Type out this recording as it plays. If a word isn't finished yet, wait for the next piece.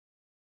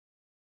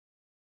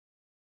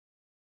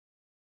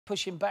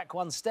Pushing back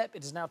one step,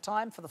 it is now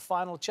time for the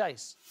final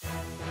chase.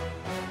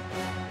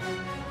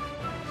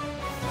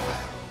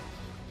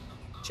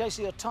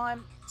 Chaser, your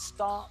time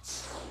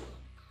starts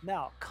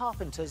now.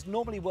 Carpenters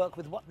normally work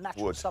with what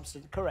natural Wood.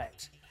 substance?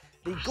 Correct.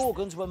 The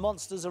Gorgons were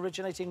monsters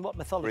originating in what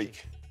mythology?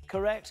 Greek.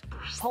 Correct.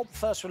 Pulp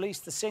first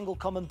released the single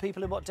Common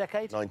People in what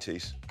decade?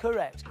 90s.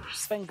 Correct.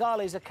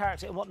 Svengali is a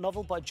character in what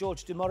novel by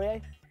George du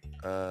Maurier?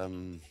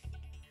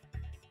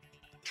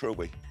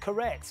 Trilby.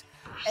 Correct.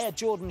 Air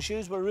Jordan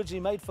shoes were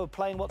originally made for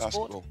playing what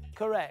Basketball. sport?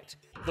 Correct.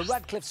 The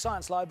Radcliffe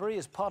Science Library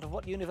is part of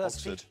what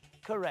university? Oxford.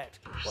 Correct.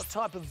 What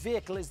type of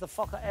vehicle is the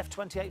Fokker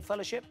F-28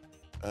 Fellowship?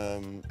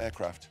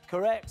 Aircraft.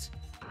 Correct.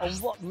 On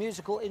what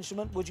musical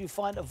instrument would you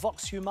find a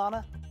vox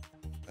humana?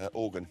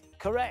 Organ.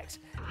 Correct.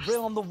 Bring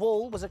on the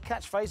Wall was a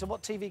catchphrase of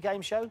what TV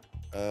game show?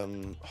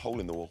 Hole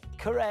in the wall.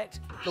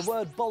 Correct. The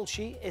word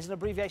Bolshi is an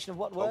abbreviation of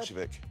what word?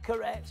 Bolshevik.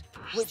 Correct.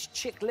 Which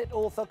chick lit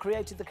author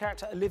created the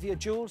character Olivia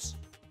Jules?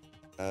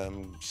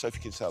 Sophie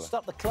Kinsella.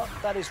 Stop the clock,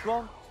 that is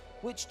wrong.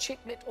 Which chick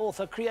lit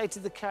author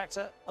created the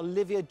character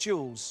Olivia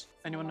Jules?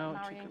 Anyone know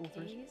what Marion chick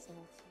author is? Keyes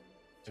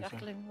or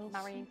Jacqueline Wilson?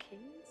 Marion Keyes?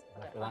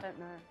 I don't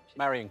know.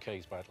 Marion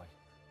Keyes, Bradley.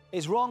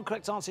 Is wrong.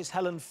 Correct answer is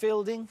Helen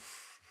Fielding.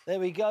 There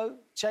we go.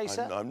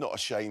 Chaser. I'm not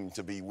ashamed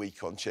to be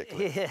weak on chick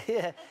lit.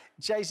 Yeah.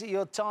 Chaser,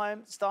 your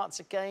time starts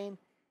again.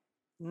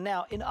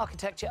 Now, in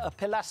architecture, a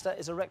pilaster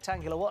is a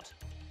rectangular what?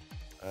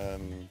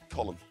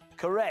 Column.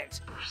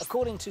 Correct.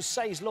 According to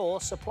Say's law,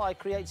 supply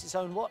creates its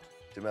own what?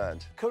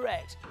 Demand.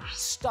 Correct.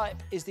 Stipe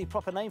is the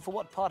proper name for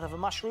what part of a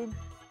mushroom?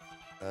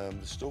 The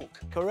stalk.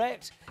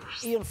 Correct.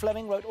 Ian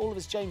Fleming wrote all of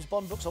his James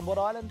Bond books on what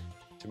island?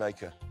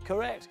 Jamaica.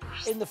 Correct.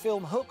 In the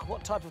film Hook,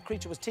 what type of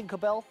creature was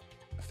Tinkerbell?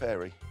 A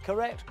fairy.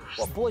 Correct.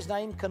 What boy's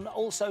name can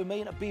also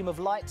mean a beam of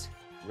light?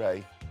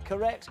 Ray.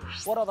 Correct.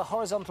 What are the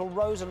horizontal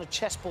rows on a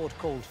chessboard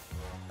called?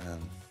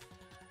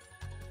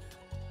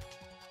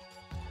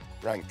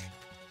 Rank.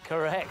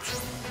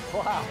 Correct.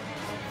 Wow.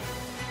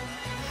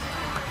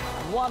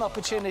 One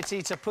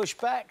opportunity to push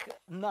back,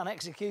 none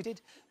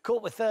executed.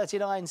 Caught with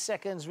 39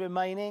 seconds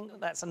remaining.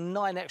 That's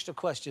 9 extra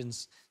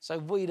questions. So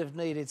we'd have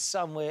needed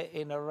somewhere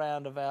in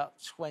around about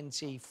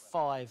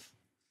 25,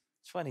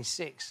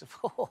 26.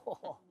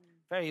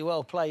 Very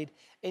well played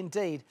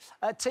indeed.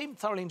 Team,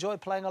 thoroughly enjoyed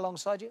playing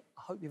alongside you.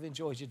 I hope you've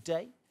enjoyed your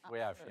day. We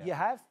have, yeah. You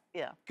have?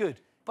 Yeah. Good.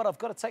 But I've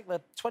got to take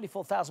the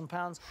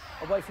 £24,000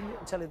 away from you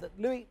and tell you that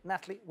Louis,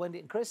 Natalie, Wendy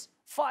and Chris,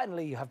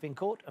 finally you have been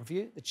caught, and for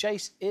you, the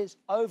chase is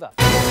over.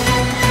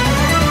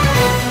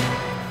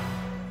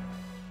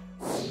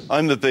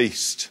 I'm the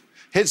Beast.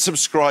 Hit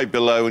subscribe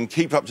below and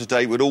keep up to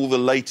date with all the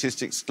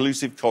latest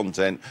exclusive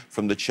content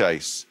from The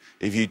Chase.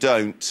 If you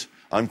don't,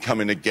 I'm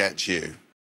coming to get you.